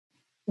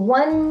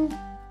One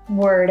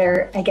word,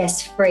 or I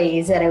guess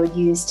phrase, that I would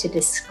use to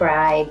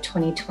describe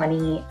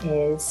 2020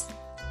 is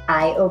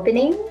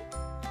eye-opening.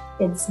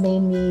 It's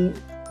made me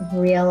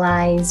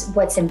realize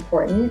what's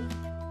important.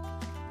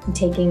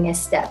 Taking a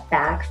step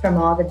back from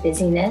all the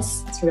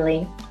busyness, it's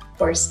really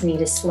forced me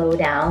to slow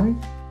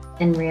down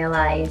and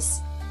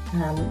realize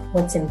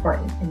what's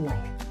important in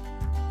life.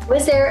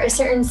 Was there a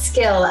certain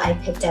skill I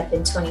picked up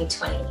in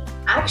 2020?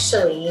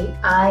 Actually,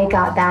 I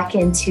got back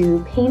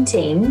into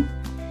painting.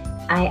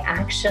 I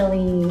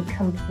actually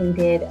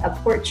completed a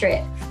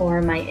portrait for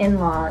my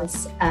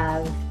in-laws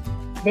of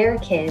their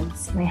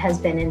kids, my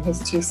husband and his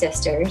two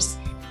sisters.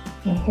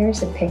 And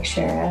here's a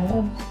picture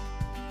of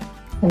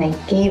when I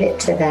gave it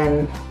to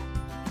them.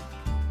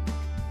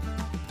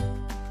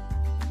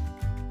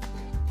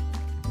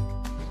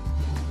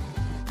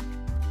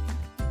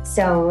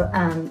 So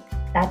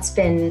that's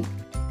been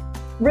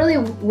really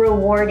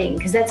rewarding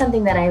because that's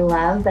something that I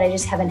love, but I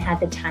just haven't had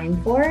the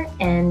time for.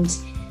 And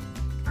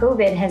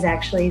COVID has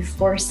actually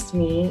forced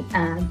me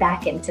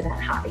back into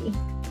that hobby.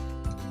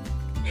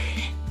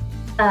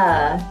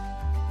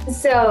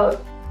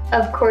 So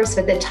of course,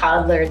 with a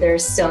toddler,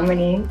 there's so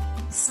many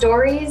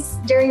stories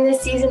during this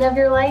season of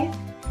your life,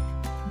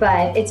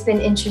 but it's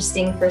been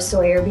interesting for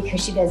Sawyer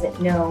because she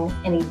doesn't know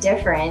any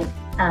different.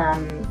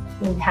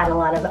 We've had a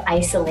lot of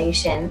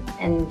isolation,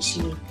 and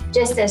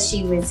just as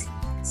she was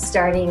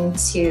starting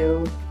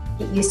to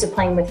get used to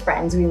playing with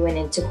friends, we went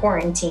into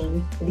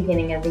quarantine at the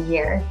beginning of the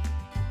year.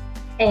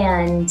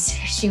 And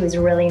she was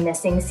really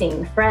missing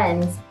seeing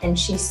friends, and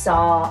she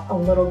saw a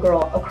little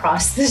girl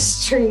across the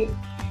street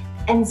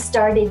and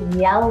started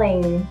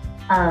yelling,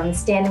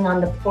 standing on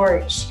the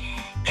porch,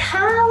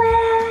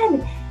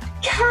 "Colin!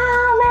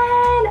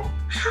 Colin!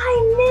 I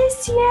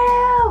miss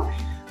you!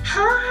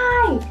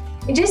 Hi!"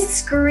 Just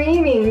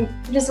screaming,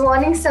 just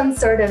wanting some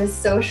sort of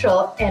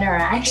social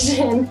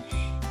interaction.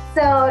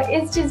 So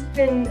it's just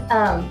been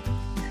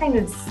kind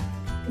of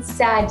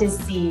sad to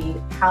see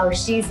how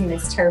she's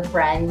missed her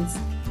friends,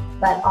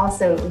 but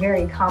also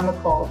very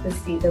comical to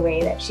see the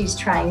way that she's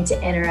trying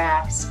to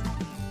interact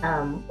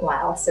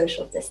while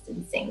social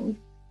distancing.